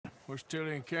Where's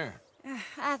Tilly and Karen?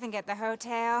 I think at the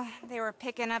hotel. They were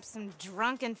picking up some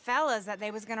drunken fellas that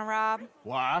they was gonna rob.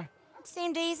 Why?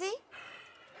 Seemed easy.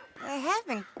 They have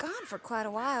been gone for quite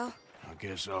a while. I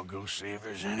guess I'll go see if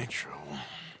there's any trouble.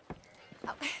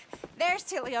 Oh, there's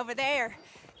Tilly over there.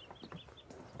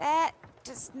 That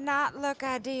does not look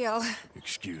ideal.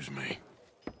 Excuse me.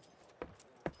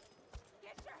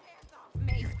 Get your hands off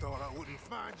me! You thought I wouldn't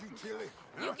find you, Tilly?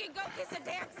 Huh? You can go kiss a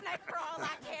damn snake for all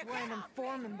I care. One of them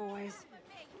Foreman boys.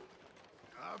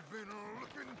 I've been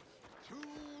looking too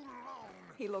long.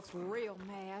 He looks real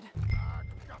mad. I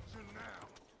got you now.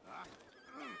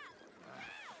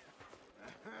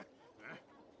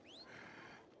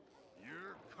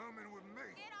 You're coming with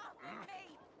me. Get off of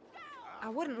me! Go! I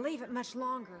wouldn't leave it much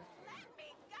longer. Let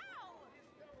me go!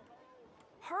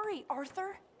 Hurry,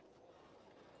 Arthur!